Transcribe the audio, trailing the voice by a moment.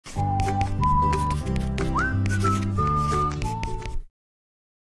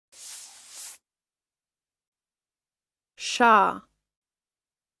Shah,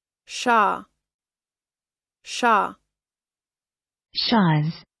 Shah, Shah.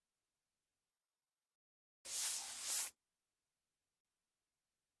 Shahs.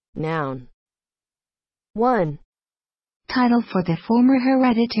 Noun. 1. Title for the former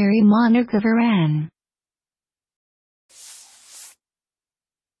hereditary monarch of Iran.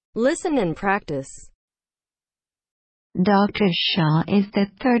 Listen and practice. Dr. Shah is the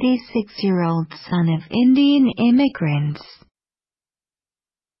 36-year-old son of Indian immigrants.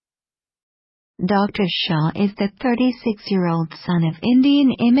 Dr. Shah is the 36-year-old son of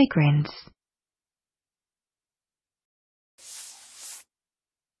Indian immigrants.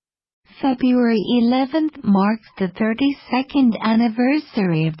 February 11th marks the 32nd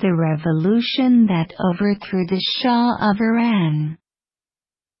anniversary of the revolution that overthrew the Shah of Iran.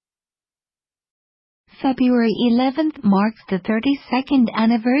 February 11th marks the 32nd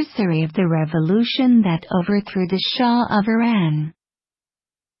anniversary of the revolution that overthrew the Shah of Iran.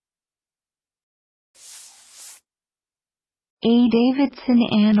 A Davidson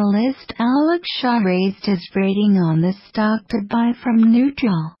analyst Alex Shah raised his rating on the stock to buy from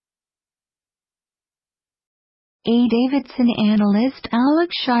neutral. A Davidson analyst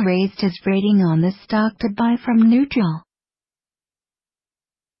Alex Shah raised his rating on the stock to buy from neutral.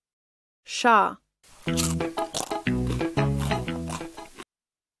 Shah.